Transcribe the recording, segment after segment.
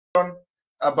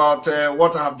about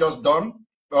what I have just done,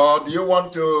 or do you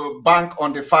want to bank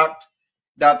on the fact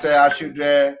that I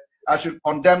should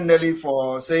condemn Nelly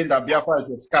for saying that Biafra is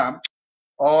a scam,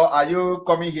 or are you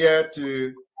coming here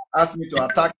to ask me to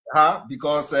attack her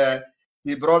because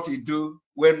he brought Idu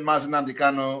when Mazi Nnamdi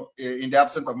Kanu, in the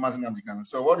absence of Mazi Nnamdi Kanu?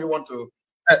 So what do you want to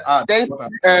add? Thank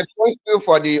you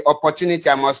for the opportunity.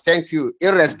 I must thank you,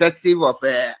 irrespective of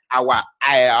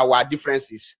our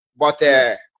differences. But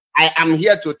I am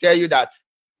here to tell you that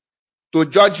to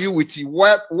judge you with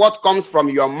what comes from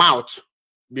your mouth,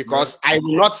 because I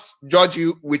will not judge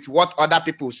you with what other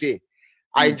people say.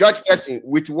 I judge person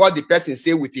with what the person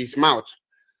say with his mouth.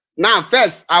 Now,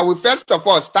 I will first of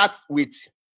all start with,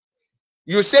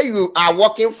 you say you are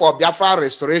working for Biafra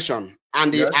restoration,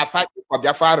 and you are fighting for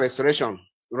Biafra restoration,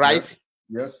 right?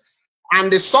 Yes.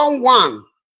 And someone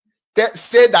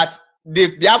say that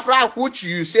the Biafra which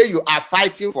you say you are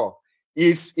fighting for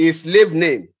is a slave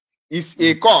name, is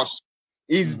a cause,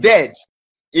 is dead,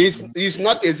 is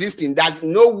not existing. There's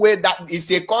no way that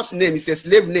is a cause name, it's a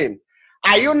slave name.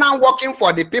 Are you now working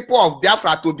for the people of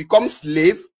Biafra to become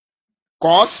slave?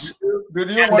 Cause?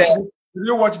 Did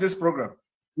you watch this program?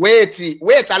 Wait,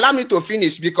 allow me to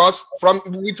finish, because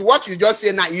with what you just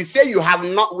say now, you say you have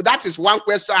not. That is one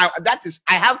question. I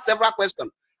have several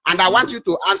questions, and I want you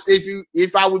to answer.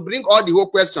 If I will bring all the whole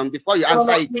question before you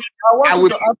answer it, I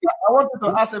want you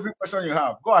to ask every question you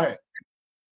have. Go ahead.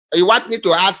 You want me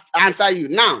to answer you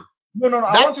now? No.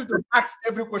 I want you to ask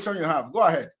every question you have. Go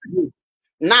ahead.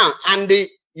 Now, and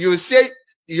you say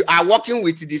you are working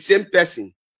with the same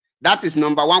person. That is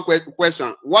number one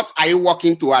question. What are you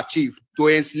working to achieve? To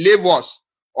enslave us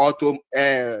or to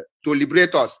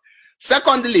liberate us?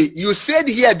 Secondly, you said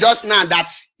here just now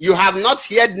that you have not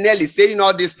heard Nelly saying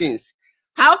all these things.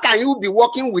 How can you be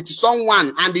working with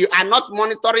someone and you are not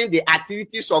monitoring the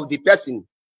activities of the person?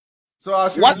 So I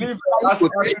should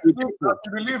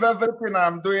believe everything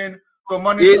I'm doing to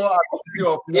monitor activity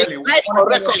of Nelly.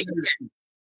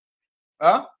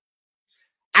 Huh?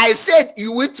 I said,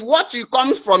 with what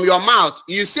comes from your mouth,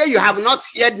 you say you have not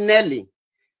heard Nelly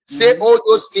say all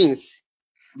those things.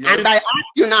 Yes. And I ask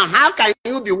you now, how can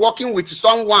you be working with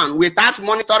someone without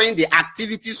monitoring the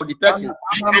activities of the person?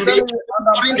 And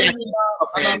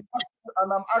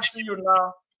I'm asking you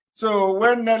now, so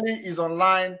when Nelly is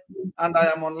online and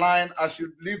I am online, I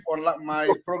should leave online my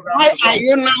program. Why are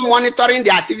you now monitoring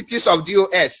the activities of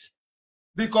DOS?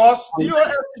 Because DOS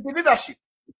is the leadership.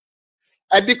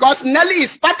 Because Nelly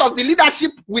is part of the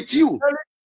leadership with you.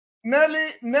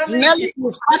 Nelly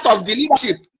is part of the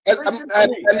leadership.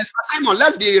 Mr. Simon,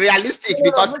 let's be realistic,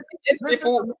 because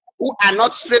people who are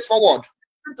not straightforward.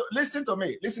 Listen to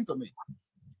me.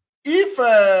 If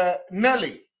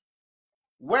Nelly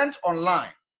went online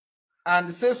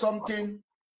and said something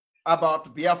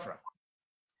about Biafra,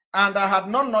 and I had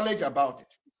no knowledge about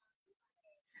it,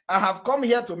 I have come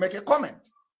here to make a comment.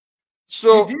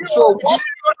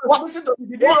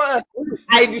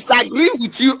 I disagree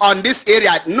with you on this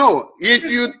area. No, if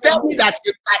you tell me that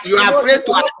you are afraid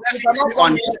to address me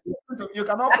on this, you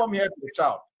cannot come here to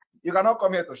shout. You cannot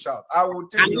come here to shout. I'm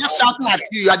not shouting at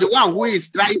you. You are the one who is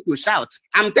trying to shout.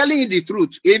 I'm telling you the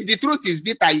truth. If the truth is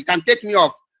bitter, you can take me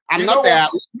off. I'm not there.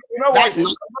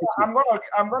 I'm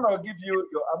gonna give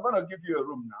you a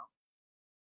room now.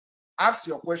 Ask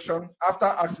your question. After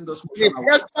asking those questions, the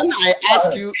question I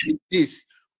ask you is this: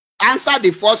 answer the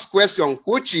first question,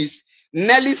 which is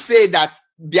Nelly said that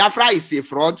Biafra is a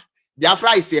fraud,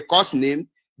 Biafra is a cause name,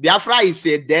 Biafra is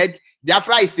a dead,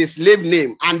 Biafra is a slave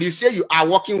name, and you say you are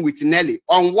working with Nelly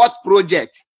on what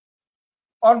project?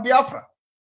 On Biafra.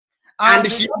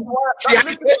 And she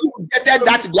has getted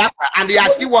that Biafra, and you are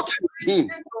still working with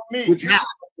him.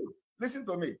 Listen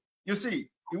to me. You see,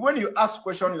 when you ask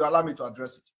question, you allow me to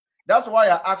address it. That's why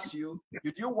I asked you,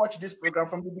 did you watch this program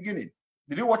from the beginning?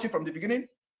 Did you watch it from the beginning?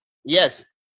 Yes.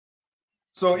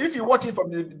 So if you watch it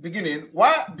from the beginning,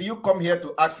 why do you come here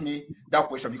to ask me that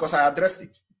question? Because I addressed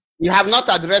it. You have not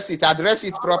addressed it. Address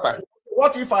it proper.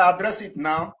 What if I address it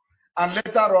now, and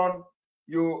later on,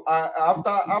 you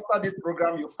after this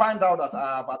program, you find out that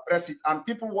I have addressed it, and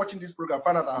people watching this program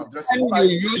find out I have addressed it. And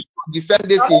you use to defend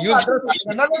this.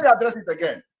 And let me address it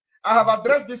again. I have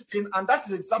addressed this thing, and that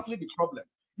is exactly the problem.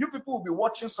 You people will be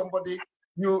watching somebody,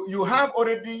 you have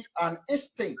already an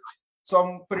instinct,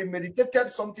 some premeditated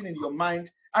something in your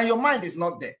mind, and your mind is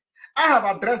not there. I have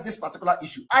addressed this particular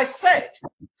issue. I said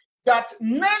that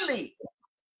Nelly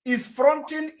is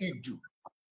fronting Idu.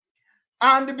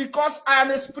 And because I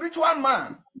am a spiritual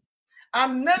man,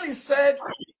 and Nelly said,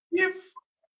 if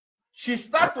she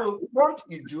starts to front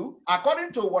Idu,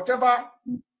 according to whatever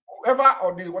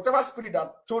spirit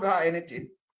that told her anything,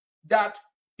 that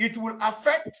it will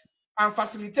affect and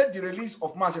facilitate the release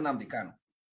of Mazi Nnamdi Kanu.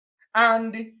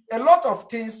 And a lot of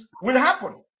things will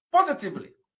happen positively.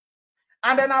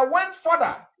 And then I went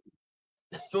further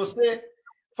to say,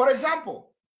 for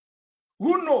example,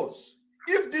 who knows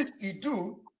if these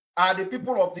Idu are the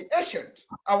people of the ancient,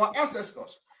 our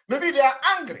ancestors. Maybe they are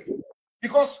angry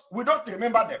because we don't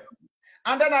remember them.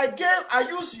 And then I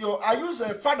use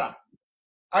father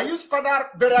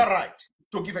burial right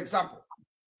to give example.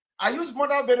 I use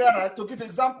mother burial right to give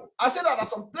example. I said that there are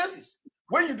some places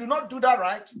when you do not do that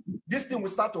right, this thing will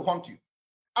start to haunt you.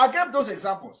 I gave those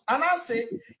examples. And I say,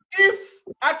 if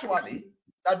actually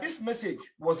that this message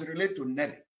was related to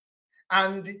Nelly,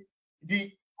 and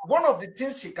one of the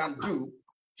things she can do,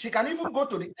 she can even go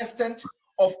to the extent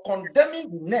of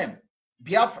condemning the name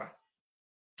Biafra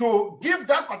to give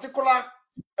that particular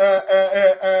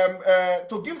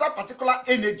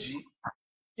energy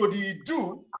to the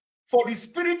do for the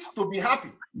spirit to be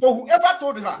happy for whoever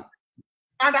told her.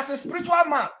 And as a spiritual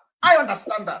man, I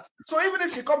understand that. So even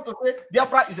if she comes to say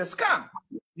Biafra is a scam,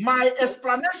 my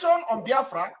explanation on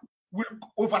Biafra will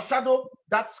overshadow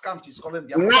that scam she's calling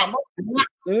Biafra.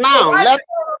 Wait.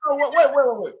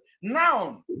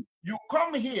 Now, you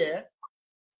come here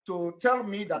to tell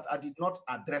me that I did not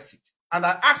address it. And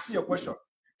I asked you a question.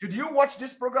 Did you watch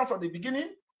this program from the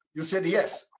beginning? You said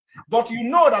yes. But you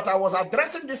know that I was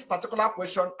addressing this particular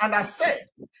question, and I said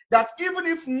that even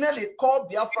if Nelly called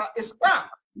Biafra a scam,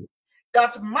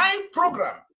 that my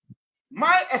program,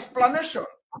 my explanation,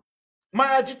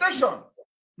 my agitation,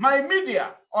 my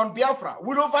media on Biafra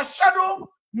will overshadow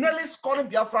Nelly's calling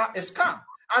Biafra a scam.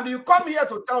 And you come here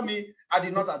to tell me I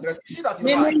did not address it. You see that you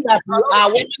meaning that you are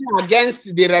working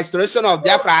against the restoration of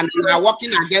Biafra, and you are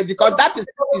working against, because that is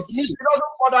me. It doesn't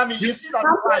bother me. You see that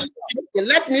right.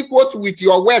 Let me quote with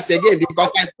your words again,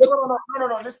 because no,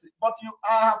 listen. But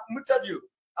I have muted you.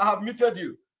 I have muted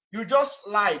you. You just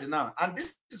lied now. And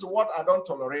this is what I don't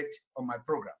tolerate on my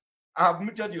program. I have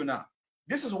muted you now.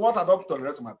 This is what I don't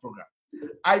tolerate on my program.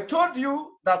 I told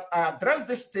you that I addressed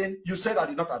this thing. You said I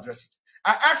did not address it.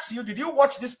 I asked you, did you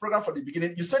watch this program from the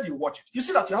beginning? You said you watched it. You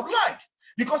see that you have lied.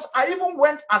 Because I even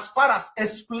went as far as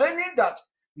explaining that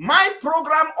my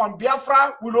program on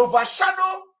Biafra will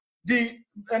overshadow the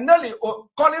Nelly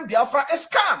calling Biafra a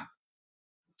scam.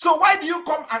 So why do you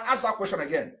come and ask that question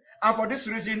again? And for this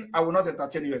reason, I will not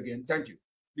entertain you again. Thank you.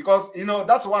 Because, you know,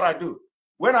 that's what I do.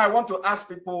 When I want to ask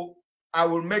people, I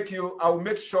will make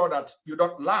sure that you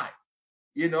don't lie.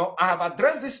 You know, I have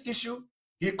addressed this issue.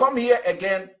 He come here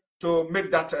again to make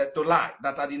that to lie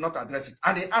that I did not address it,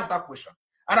 and he asked that question.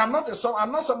 And I'm not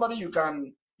somebody you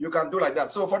can do like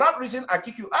that. So for that reason, I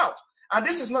kick you out. And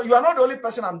this is not, you are not the only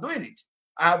person I'm doing it.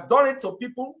 I have done it to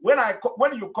people. When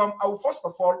you come, I will first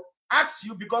of all ask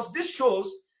you, because this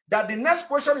shows that the next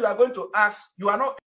question you are going to ask, you are not